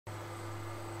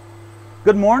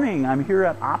Good morning. I'm here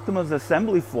at OPTIMA's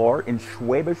assembly floor in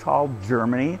Schwäbisch Hall,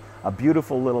 Germany, a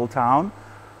beautiful little town.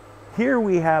 Here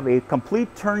we have a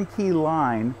complete turnkey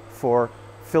line for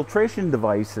filtration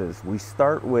devices. We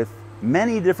start with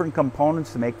many different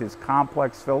components to make this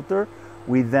complex filter.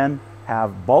 We then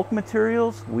have bulk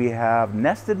materials, we have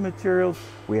nested materials,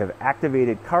 we have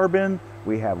activated carbon,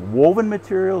 we have woven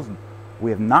materials, we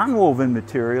have non-woven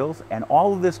materials, and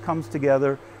all of this comes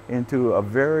together into a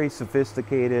very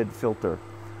sophisticated filter.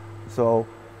 So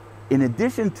in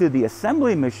addition to the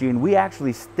assembly machine, we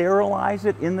actually sterilize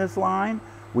it in this line.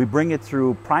 We bring it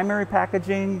through primary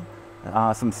packaging,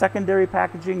 some secondary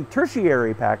packaging,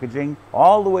 tertiary packaging,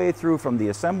 all the way through from the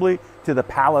assembly to the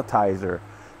palletizer.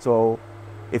 So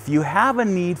if you have a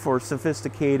need for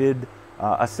sophisticated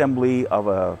assembly of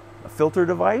a filter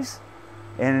device,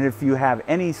 and if you have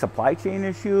any supply chain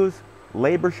issues,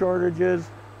 labor shortages,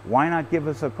 why not give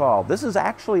us a call? This is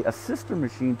actually a sister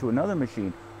machine to another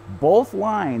machine. Both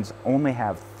lines only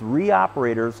have 3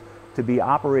 operators to be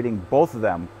operating both of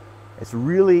them. It's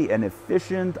really an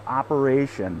efficient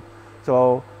operation.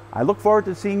 So I look forward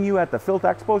to seeing you at the Filt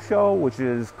Expo show, which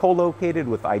is co-located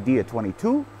with IDEA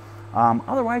 22.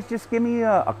 Otherwise, just give me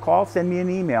a call, send me an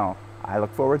email. I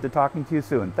look forward to talking to you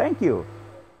soon. Thank you.